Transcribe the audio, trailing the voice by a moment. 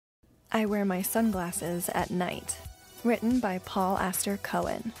I Wear My Sunglasses at Night. Written by Paul Aster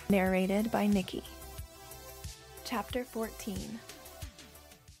Cohen. Narrated by Nicky. Chapter 14.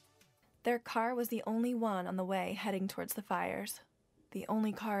 Their car was the only one on the way heading towards the fires. The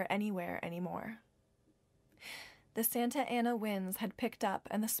only car anywhere anymore. The Santa Ana winds had picked up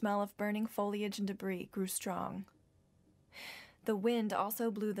and the smell of burning foliage and debris grew strong. The wind also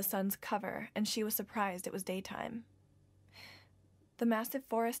blew the sun's cover, and she was surprised it was daytime. The massive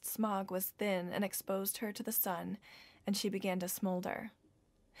forest smog was thin and exposed her to the sun, and she began to smolder.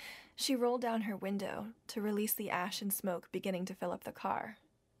 She rolled down her window to release the ash and smoke beginning to fill up the car.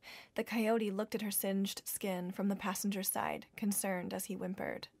 The coyote looked at her singed skin from the passenger side, concerned as he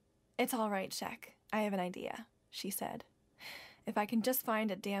whimpered. "It's all right, Shek. I have an idea," she said. "If I can just find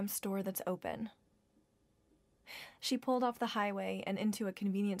a damn store that's open." She pulled off the highway and into a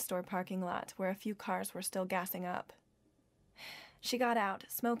convenience store parking lot where a few cars were still gassing up. She got out,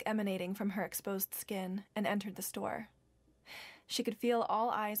 smoke emanating from her exposed skin, and entered the store. She could feel all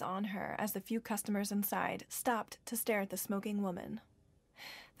eyes on her as the few customers inside stopped to stare at the smoking woman.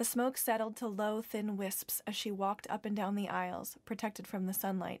 The smoke settled to low, thin wisps as she walked up and down the aisles, protected from the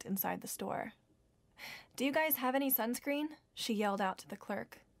sunlight inside the store. "Do you guys have any sunscreen?" she yelled out to the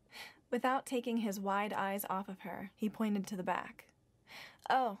clerk. Without taking his wide eyes off of her, he pointed to the back.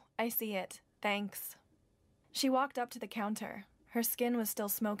 "Oh, I see it. Thanks." She walked up to the counter. Her skin was still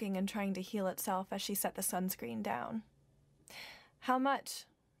smoking and trying to heal itself as she set the sunscreen down. "How much?"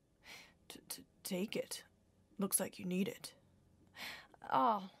 Take it. Looks like you need it."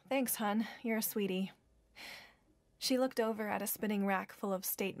 "Oh, thanks, hun. You're a sweetie." She looked over at a spinning rack full of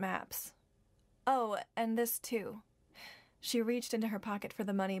state maps. "Oh, and this too." She reached into her pocket for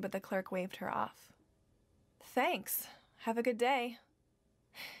the money, but the clerk waved her off. "Thanks. Have a good day."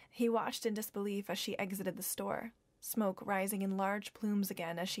 He watched in disbelief as she exited the store, smoke rising in large plumes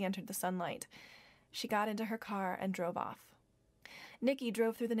again as she entered the sunlight. She got into her car and drove off. Nicky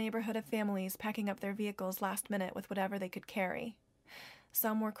drove through the neighborhood of families packing up their vehicles last minute with whatever they could carry.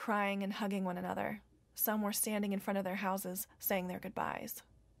 Some were crying and hugging one another. Some were standing in front of their houses, saying their goodbyes.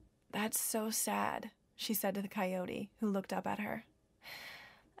 "That's so sad," she said to the coyote, who looked up at her.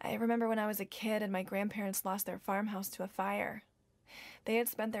 "I remember when I was a kid and my grandparents lost their farmhouse to a fire. They had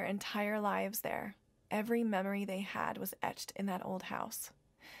spent their entire lives there. Every memory they had was etched in that old house.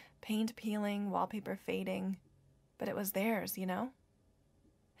 Paint peeling, wallpaper fading. But it was theirs, you know?"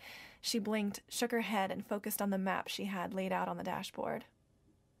 She blinked, shook her head, and focused on the map she had laid out on the dashboard.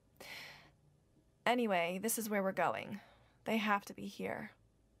 "Anyway, this is where we're going. They have to be here."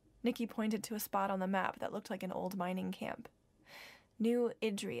 Nicky pointed to a spot on the map that looked like an old mining camp. "New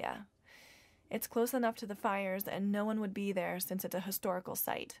Idria. It's close enough to the fires, and no one would be there since it's a historical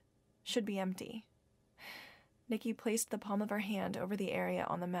site. Should be empty." Nicky placed the palm of her hand over the area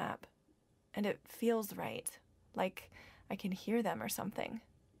on the map. "And it feels right, like I can hear them or something."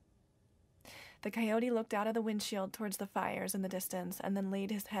 The coyote looked out of the windshield towards the fires in the distance and then laid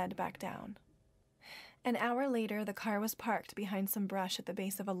his head back down. An hour later, the car was parked behind some brush at the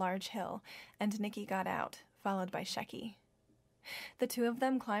base of a large hill, and Nicky got out, followed by Shecky. The two of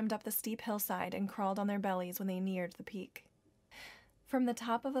them climbed up the steep hillside and crawled on their bellies when they neared the peak. From the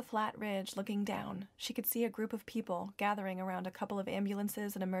top of a flat ridge looking down, she could see a group of people gathering around a couple of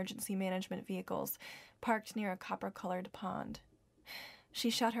ambulances and emergency management vehicles parked near a copper-colored pond. She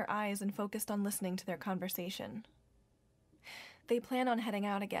shut her eyes and focused on listening to their conversation. "They plan on heading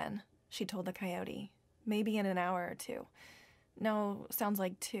out again," she told the coyote. "Maybe in an hour or two. No, sounds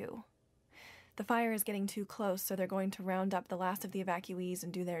like 2. The fire is getting too close, so they're going to round up the last of the evacuees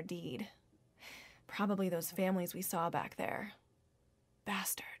and do their deed. Probably those families we saw back there.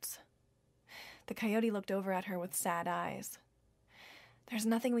 Bastards." The coyote looked over at her with sad eyes. "There's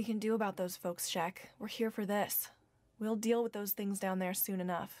nothing we can do about those folks, Shek. We're here for this. We'll deal with those things down there soon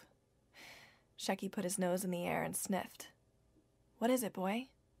enough." Shecky put his nose in the air and sniffed. "What is it, boy?"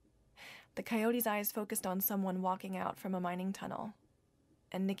 The coyote's eyes focused on someone walking out from a mining tunnel,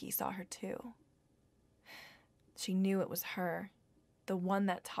 and Nicky saw her too. She knew it was her, the one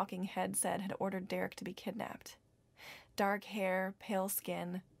that talking head said had ordered Derek to be kidnapped. Dark hair, pale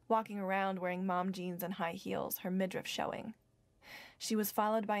skin, walking around wearing mom jeans and high heels, her midriff showing. She was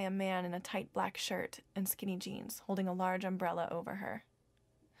followed by a man in a tight black shirt and skinny jeans, holding a large umbrella over her.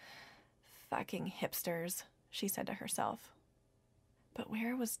 "Fucking hipsters," she said to herself. But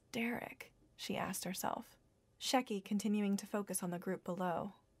where was Derek? She asked herself. Shecky continuing to focus on the group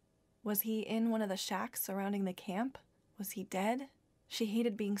below. Was he in one of the shacks surrounding the camp? Was he dead? She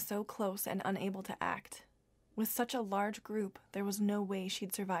hated being so close and unable to act. With such a large group, there was no way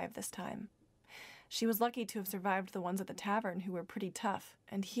she'd survive this time. She was lucky to have survived the ones at the tavern who were pretty tough,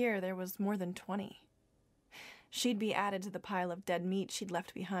 and here there was more than 20. She'd be added to the pile of dead meat she'd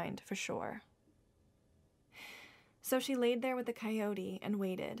left behind, for sure. So she laid there with the coyote and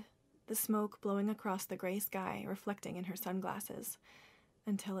waited, the smoke blowing across the gray sky reflecting in her sunglasses,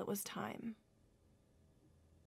 until it was time.